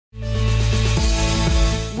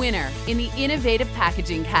winner in the innovative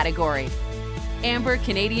packaging category. Amber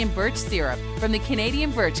Canadian Birch Syrup from the Canadian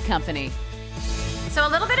Birch Company. So a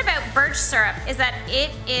little bit about birch syrup is that it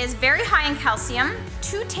is very high in calcium.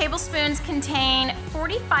 2 tablespoons contain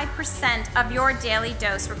 45% of your daily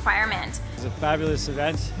dose requirement. It's a fabulous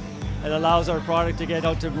event. It allows our product to get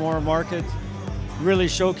out to more market, really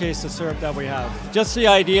showcase the syrup that we have. Just the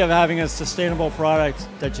idea of having a sustainable product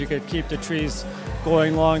that you could keep the trees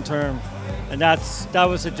going long term, and that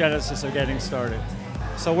was the genesis of getting started.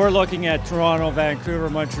 So we're looking at Toronto, Vancouver,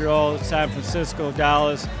 Montreal, San Francisco,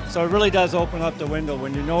 Dallas. So it really does open up the window.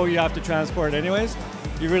 When you know you have to transport anyways,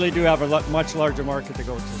 you really do have a much larger market to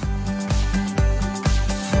go to.